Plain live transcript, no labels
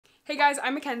Hey guys,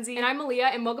 I'm Mackenzie. And I'm Malia,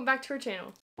 and welcome back to our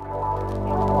channel.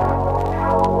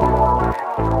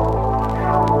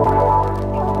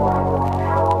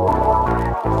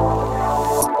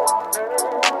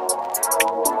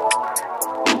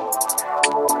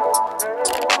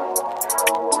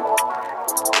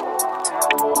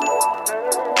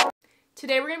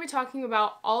 Today we're going to be talking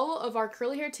about all of our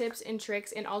curly hair tips and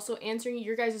tricks, and also answering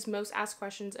your guys' most asked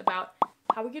questions about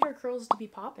how we get our curls to be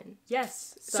poppin'.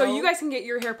 Yes. So you guys can get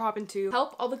your hair poppin' too.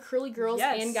 Help all the curly girls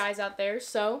and guys out there.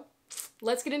 So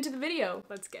let's get into the video.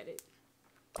 Let's get it.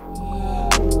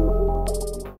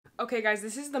 Okay guys,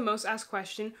 this is the most asked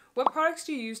question. What products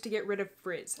do you use to get rid of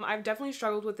frizz? I've definitely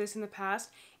struggled with this in the past,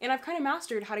 and I've kind of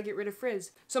mastered how to get rid of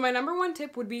frizz. So my number one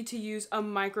tip would be to use a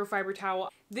microfiber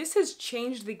towel. This has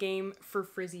changed the game for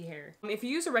frizzy hair. If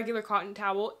you use a regular cotton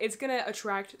towel, it's gonna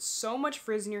attract so much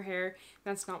frizz in your hair.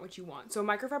 That's not what you want. So a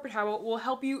microfiber towel will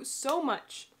help you so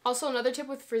much. Also, another tip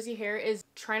with frizzy hair is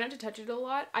try not to touch it a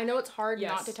lot. I know it's hard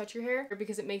not to touch your hair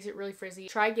because it makes it really frizzy.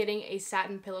 Try getting a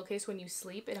satin pillowcase when you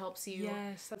sleep. It helps you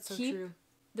keep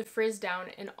the frizz down,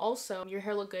 and also your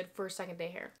hair look good for second day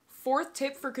hair. Fourth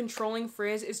tip for controlling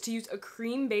frizz is to use a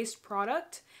cream-based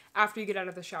product after you get out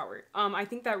of the shower. I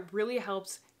think that really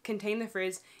helps contain the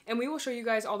frizz, and we will show you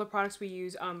guys all the products we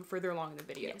use further along in the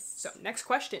video. Yes. So next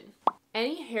question.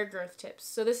 Any hair growth tips?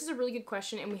 So this is a really good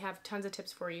question, and we have tons of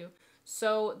tips for you.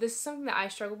 So this is something that I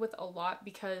struggled with a lot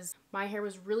because my hair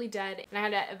was really dead and I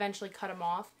had to eventually cut them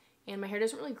off, and my hair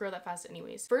doesn't really grow that fast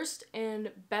anyways. First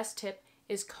and best tip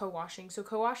is co-washing. So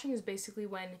co-washing is basically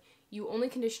when you only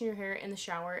condition your hair in the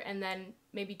shower, and then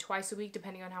maybe twice a week,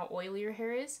 depending on how oily your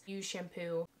hair is, use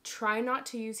shampoo. Try not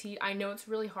to use heat. I know it's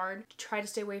really hard. Try to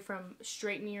stay away from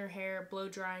straightening your hair, blow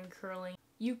drying, curling.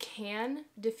 You can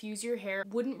diffuse your hair.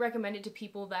 Wouldn't recommend it to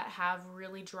people that have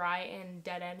really dry and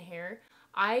dead end hair.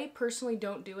 I personally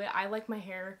don't do it. I like my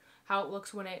hair how it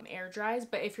looks when it air dries,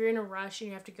 but if you're in a rush and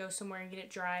you have to go somewhere and get it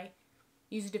dry,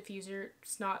 use a diffuser.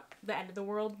 It's not the end of the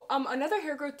world. Another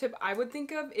hair growth tip I would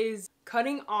think of is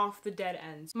cutting off the dead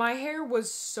ends. My hair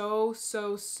was so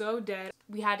dead.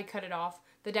 We had to cut it off.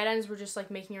 The dead ends were just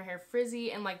like making your hair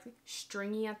frizzy and like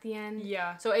stringy at the end.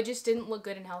 Yeah. So it just didn't look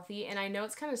good and healthy, and I know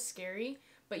it's kind of scary,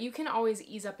 but you can always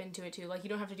ease up into it too. Like, you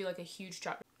don't have to do like a huge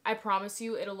chop. I promise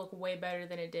you it'll look way better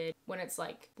than it did when it's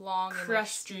like long and like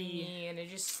stringy, and it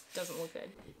just doesn't look good.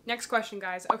 Next question,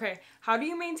 guys. Okay, how do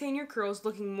you maintain your curls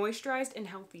looking moisturized and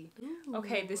healthy? Ooh.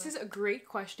 Okay, this is a great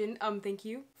question. Thank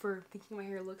you for thinking my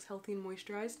hair looks healthy and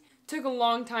moisturized. Took a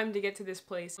long time to get to this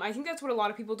place. I think that's what a lot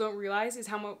of people don't realize is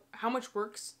how much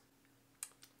work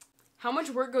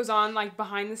goes on like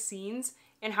behind the scenes,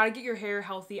 and how to get your hair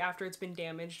healthy after it's been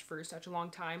damaged for such a long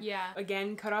time. Yeah.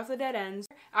 Again, cut off the dead ends.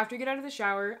 After you get out of the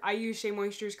shower, I use Shea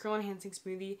Moisture's Curl Enhancing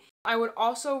Smoothie. I would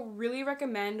also really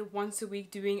recommend once a week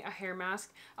doing a hair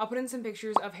mask. I'll put in some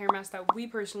pictures of hair masks that we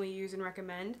personally use and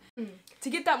recommend to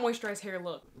get that moisturized hair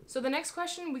look. So the next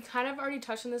question, we kind of already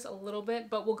touched on this a little bit,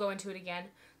 but we'll go into it again.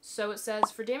 So it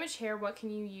says, for damaged hair, what can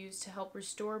you use to help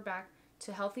restore back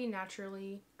to healthy,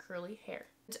 naturally curly hair?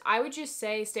 I would just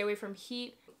say stay away from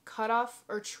heat. Cut off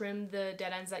or trim the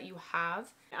dead ends that you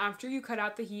have. After you cut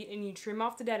out the heat and you trim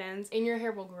off the dead ends, and your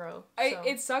hair will grow.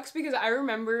 It sucks because I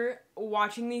remember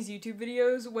watching these YouTube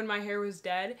videos when my hair was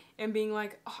dead and being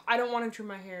like, oh, I don't want to trim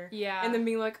my hair. Yeah. And then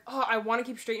being like, oh, I want to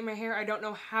keep straightening my hair. I don't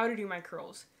know how to do my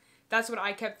curls. That's what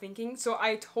I kept thinking. So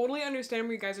I totally understand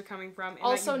where you guys are coming from. And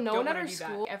also, no one at our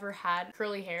school ever had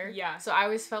curly hair. Yeah. So I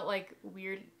always felt like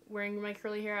weird wearing my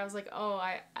curly hair. I was like, oh,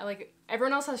 I like,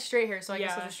 everyone else has straight hair, so I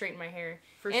guess I'll just straighten my hair.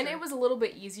 And it was a little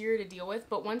bit easier to deal with,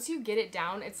 but once you get it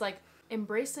down, it's like,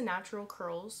 embrace the natural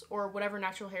curls or whatever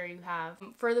natural hair you have.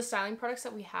 For the styling products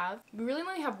that we really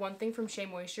only have one thing from Shea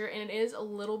Moisture, and it is a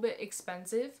little bit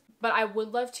expensive, but I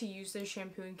would love to use their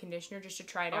shampoo and conditioner just to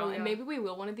try it out, and maybe we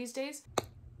will one of these days.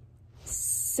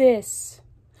 Sis,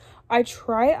 I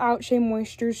tried out Shea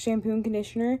Moisture's shampoo and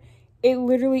conditioner.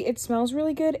 It smells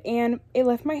really good, and it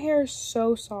left my hair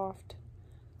so soft.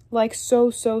 Like, so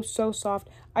soft.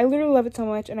 I literally love it so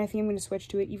much, and I think I'm going to switch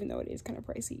to it, even though it is kind of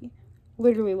pricey.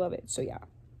 Literally love it, so yeah.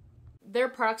 Their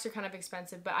products are kind of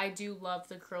expensive, but I do love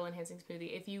the Curl Enhancing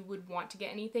Smoothie. If you would want to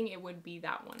get anything, it would be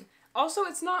that one. Also,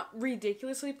 it's not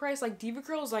ridiculously priced. Like, Diva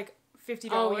Curl is like $50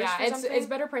 oh, yeah. It's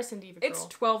better priced than Diva Curl. It's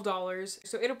 $12,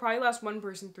 so it'll probably last one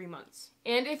person 3 months.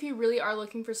 And if you really are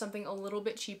looking for something a little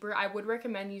bit cheaper, I would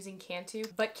recommend using Cantu,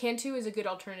 but Cantu is a good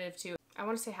alternative too. I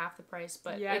want to say half the price,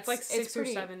 but yeah, it's like $6 or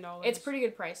 $7. It's pretty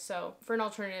good price, so for an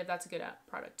alternative, that's a good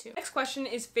product too. Next question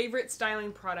is favorite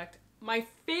styling product. My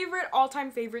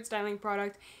all-time favorite styling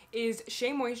product is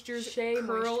Shea Moisture's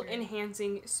Curl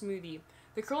Enhancing Smoothie.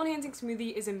 The Curl Enhancing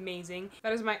Smoothie is amazing.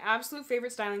 That is my absolute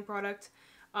favorite styling product.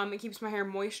 It keeps my hair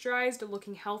moisturized,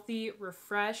 looking healthy,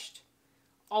 refreshed,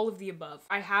 all of the above.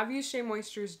 I have used Shea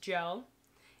Moisture's gel,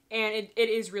 and it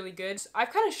is really good.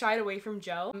 I've kind of shied away from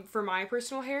gel for my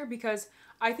personal hair because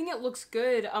I think it looks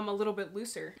good a little bit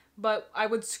looser. But I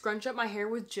would scrunch up my hair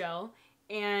with gel,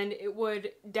 and it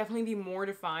would definitely be more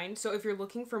defined. So if you're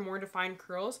looking for more defined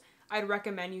curls, I'd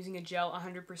recommend using a gel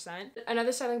 100%.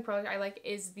 Another styling product I like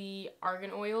is the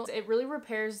argan oil. It really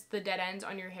repairs the dead ends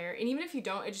on your hair, and even if you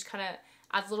don't, it just kind of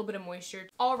adds a little bit of moisture.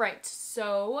 All right,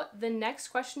 so the next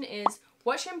question is,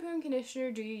 what shampoo and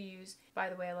conditioner do you use? By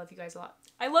the way, I love you guys a lot.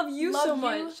 I love you so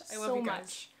much. I love so you guys.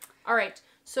 much. All right,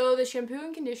 so the shampoo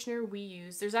and conditioner we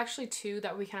use, there's actually two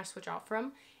that we kind of switch out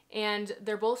from, and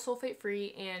they're both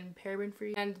sulfate-free and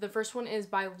paraben-free. And the first one is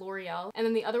by L'Oreal, and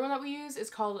then the other one that we use is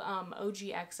called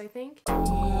OGX, I think.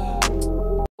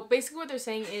 Basically what they're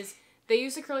saying is they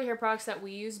use the curly hair products that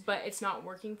we use, but it's not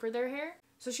working for their hair.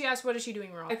 So she asked, what is she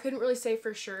doing wrong? I couldn't really say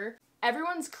for sure.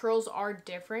 Everyone's curls are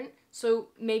different, so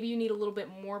maybe you need a little bit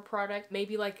more product,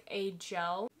 maybe like a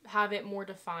gel, have it more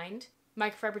defined,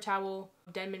 microfiber towel,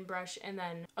 Denman brush, and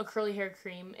then a curly hair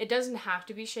cream. It doesn't have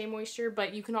to be Shea Moisture,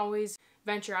 but you can always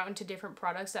venture out into different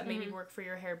products that maybe work for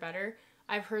your hair better.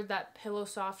 I've heard that Pillow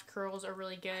Soft curls are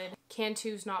really good.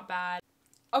 Cantu's not bad.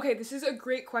 Okay, this is a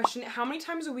great question. How many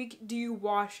times a week do you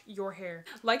wash your hair?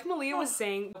 Like Malia was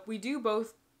saying, we do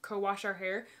both co-wash our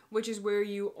hair, which is where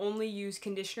you only use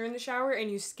conditioner in the shower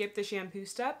and you skip the shampoo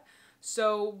step.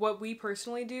 So what we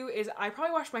personally do is I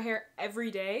probably wash my hair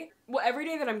every day. Well, every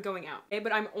day that I'm going out, okay?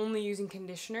 But I'm only using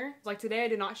conditioner. Like today I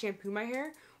did not shampoo my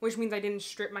hair, which means I didn't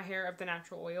strip my hair of the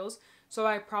natural oils. So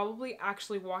I probably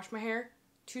actually wash my hair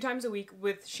 2 times a week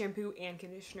with shampoo and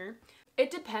conditioner.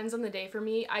 It depends on the day for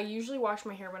me. I usually wash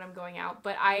my hair when I'm going out,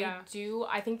 but I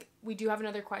think we do have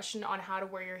another question on how to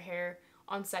wear your hair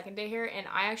on second day hair, and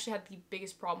I actually had the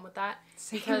biggest problem with that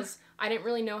because I didn't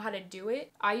really know how to do it.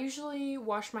 I usually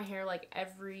wash my hair like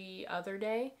every other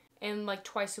day and like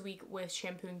twice a week with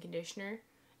shampoo and conditioner,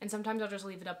 and sometimes I'll just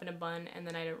leave it up in a bun and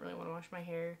then I don't really want to wash my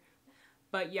hair.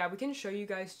 But yeah, we can show you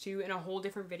guys too in a whole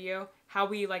different video how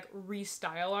we like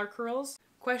restyle our curls.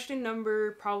 Question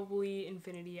number probably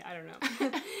infinity, I don't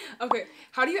know. Okay,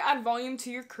 how do you add volume to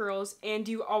your curls, and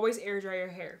do you always air dry your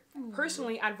hair?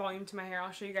 Personally, add volume to my hair.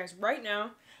 I'll show you guys right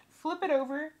now. Flip it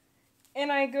over,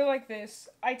 and I go like this.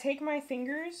 I take my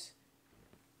fingers,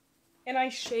 and I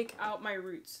shake out my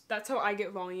roots. That's how I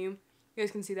get volume. You guys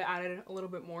can see that added a little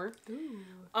bit more.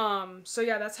 Ooh. So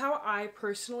yeah, that's how I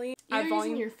personally add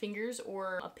volume. Using your fingers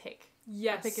or a pick.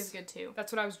 Yes. A pick is good too.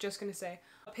 That's what I was just gonna say.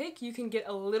 A pick, you can get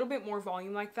a little bit more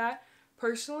volume like that.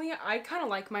 Personally, I kind of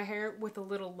like my hair with a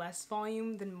little less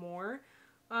volume than more.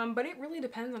 But it really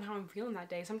depends on how I'm feeling that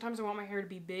day. Sometimes I want my hair to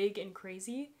be big and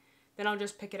crazy. Then I'll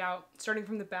just pick it out, starting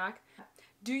from the back.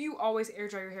 Do you always air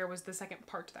dry your hair was the second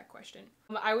part to that question.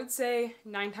 I would say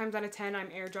 9 times out of 10, I'm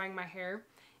air drying my hair.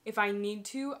 If I need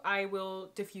to, I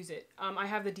will diffuse it. I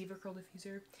have the Diva Curl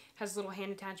diffuser. It has a little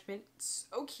hand attachment. It's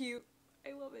so cute.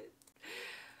 I love it.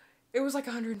 It was like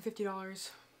 $150.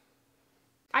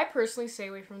 I personally stay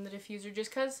away from the diffuser just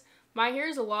because my hair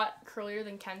is a lot curlier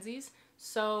than Kenzie's,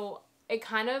 so it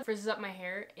kind of frizzes up my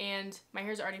hair, and my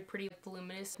hair is already pretty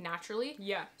voluminous naturally.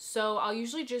 Yeah. So I'll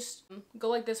usually just go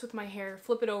like this with my hair,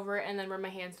 flip it over, and then run my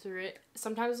hands through it.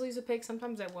 Sometimes I'll use a pick,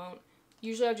 sometimes I won't.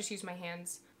 Usually I'll just use my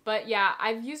hands. But yeah,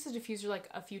 I've used the diffuser like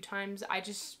a few times.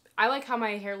 I like how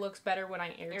my hair looks better when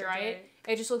I air dry it.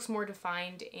 It just looks more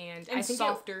defined, and I think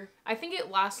softer. I think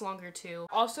it lasts longer too.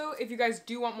 Also, if you guys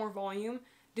do want more volume,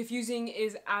 diffusing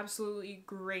is absolutely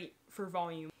great for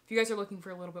volume. If you guys are looking for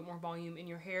a little bit more volume in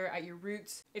your hair at your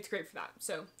roots, it's great for that.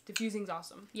 So diffusing's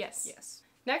awesome. Yes. Yes.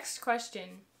 Next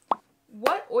question.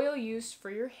 What oil used for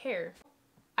your hair?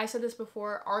 I said this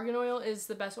before, argan oil is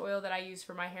the best oil that I use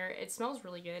for my hair. It smells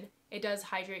really good. It does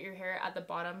hydrate your hair at the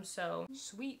bottom, so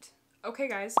sweet. Okay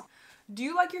guys, do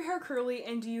you like your hair curly,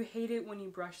 and do you hate it when you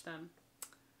brush them?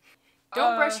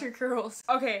 Don't brush your curls.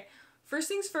 Okay, first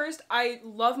things first, I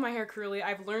love my hair curly.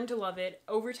 I've learned to love it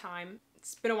over time.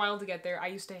 It's been a while to get there. I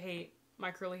used to hate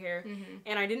my curly hair,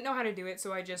 and I didn't know how to do it,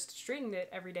 so I just straightened it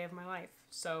every day of my life.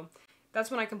 So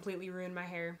that's when I completely ruined my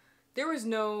hair. There was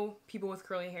no people with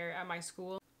curly hair at my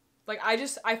school. Like,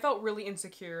 I felt really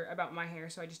insecure about my hair,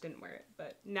 so I just didn't wear it.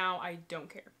 But now I don't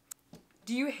care.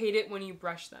 Do you hate it when you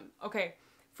brush them? Okay,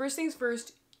 first things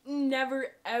first, never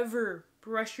ever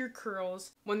brush your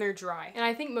curls when they're dry. And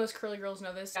I think most curly girls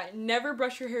know this. Yeah, never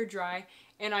brush your hair dry.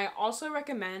 And I also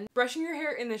recommend brushing your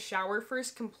hair in the shower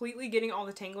first, completely getting all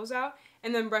the tangles out,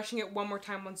 and then brushing it one more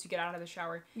time once you get out of the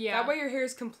shower. Yeah. That way your hair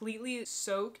is completely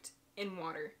soaked in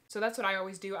water. So that's what I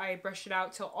always do. I brush it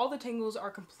out till all the tangles are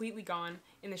completely gone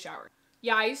in the shower.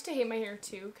 Yeah, I used to hate my hair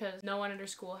too because no one under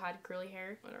school had curly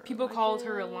hair. People called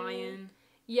her a lion.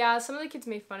 Yeah, some of the kids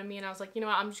made fun of me and I was like, you know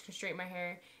what, I'm just gonna straighten my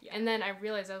hair. Yeah. And then I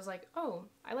realized, I was like, oh,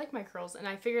 I like my curls, and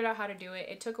I figured out how to do it.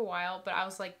 It took a while, but I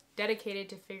was like dedicated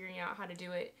to figuring out how to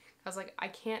do it. I was like, I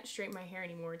can't straighten my hair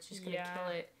anymore. It's just gonna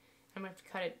kill it. I'm gonna have to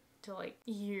cut it to like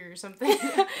a year or something.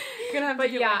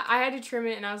 But yeah, I had to trim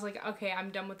it and I was like, okay, I'm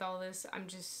done with all this. I'm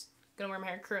just gonna wear my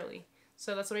hair curly.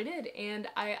 So that's what I did, and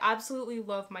I absolutely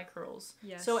love my curls.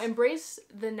 Yes. So embrace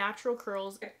the natural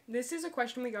curls. This is a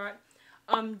question we got.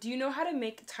 Do you know how to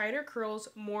make tighter curls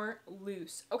more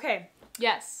loose? Okay.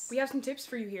 Yes. We have some tips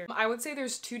for you here. I would say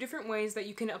there's 2 different ways that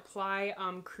you can apply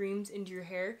creams into your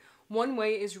hair. One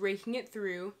way is raking it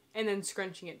through and then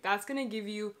scrunching it. That's going to give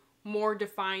you more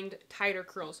defined, tighter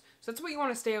curls. So that's what you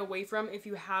want to stay away from if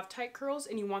you have tight curls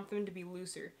and you want them to be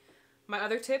looser. My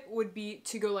other tip would be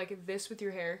to go like this with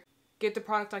your hair. Get the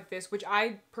product like this, which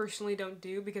I personally don't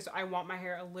do because I want my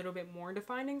hair a little bit more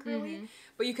defined and curly.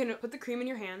 But you can put the cream in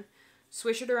your hand,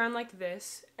 swish it around like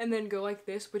this, and then go like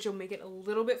this, which will make it a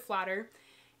little bit flatter.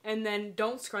 And then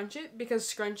don't scrunch it, because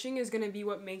scrunching is going to be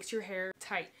what makes your hair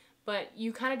tight. But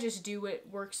you kind of just do what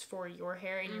works for your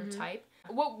hair and your type.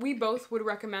 What we both would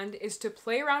recommend is to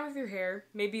play around with your hair,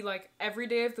 maybe like every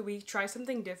day of the week, try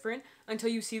something different until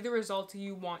you see the results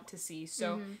you want to see.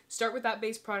 So start with that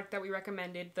base product that we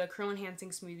recommended, the Curl Enhancing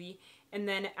Smoothie, and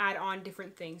then add on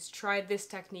different things. Try this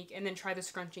technique and then try the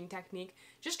scrunching technique.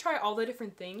 Just try all the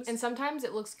different things. And sometimes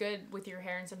it looks good with your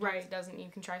hair and sometimes it doesn't. You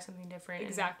can try something different.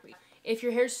 Exactly. If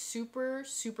your hair's super,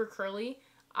 super curly,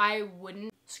 I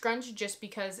wouldn't scrunch just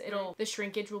because the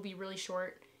shrinkage will be really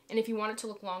short. And if you want it to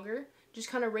look longer, just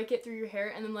kind of rake it through your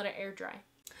hair and then let it air dry.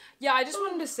 Yeah, I just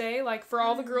wanted to say, like, for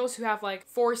all the girls who have, like,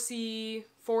 4C,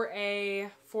 4A,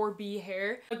 4B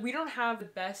hair, like, we don't have the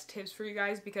best tips for you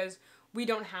guys because we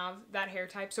don't have that hair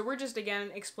type. So we're just,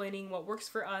 again, explaining what works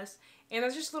for us. And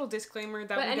that's just a little disclaimer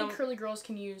that any curly girls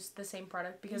can use the same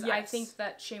product because I think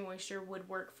that Shea Moisture would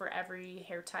work for every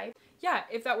hair type. Yeah,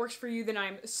 if that works for you, then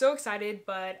I'm so excited.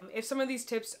 But if some of these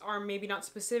tips are maybe not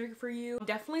specific for you,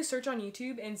 definitely search on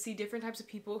YouTube and see different types of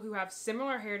people who have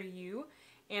similar hair to you.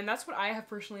 And that's what I have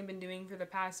personally been doing for the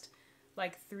past,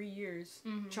 like, 3 years.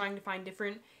 Trying to find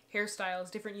different hairstyles,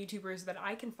 different YouTubers that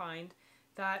I can find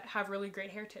that have really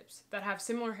great hair tips, that have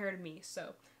similar hair to me.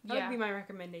 So that would be my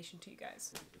recommendation to you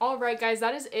guys. Alright guys,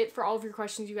 that is it for all of your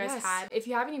questions you guys had. If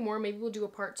you have any more, maybe we'll do a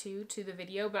part 2 to the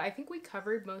video, but I think we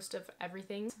covered most of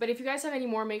everything. But if you guys have any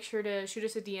more, make sure to shoot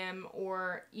us a DM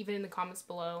or even in the comments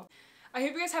below. I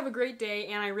hope you guys have a great day,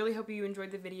 and I really hope you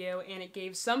enjoyed the video and it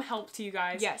gave some help to you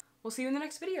guys. Yes. We'll see you in the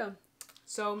next video.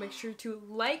 So make sure to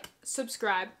like,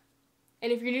 subscribe,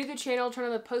 and if you're new to the channel, turn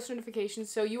on the post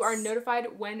notifications so you are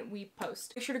notified when we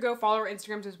post. Make sure to go follow our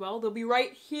Instagrams as well. They'll be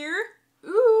right here.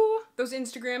 Ooh! Those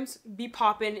Instagrams be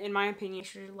poppin', in my opinion. Make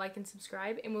sure to like and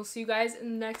subscribe, and we'll see you guys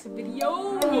in the next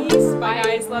video. Peace. Bye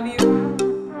guys. Love you.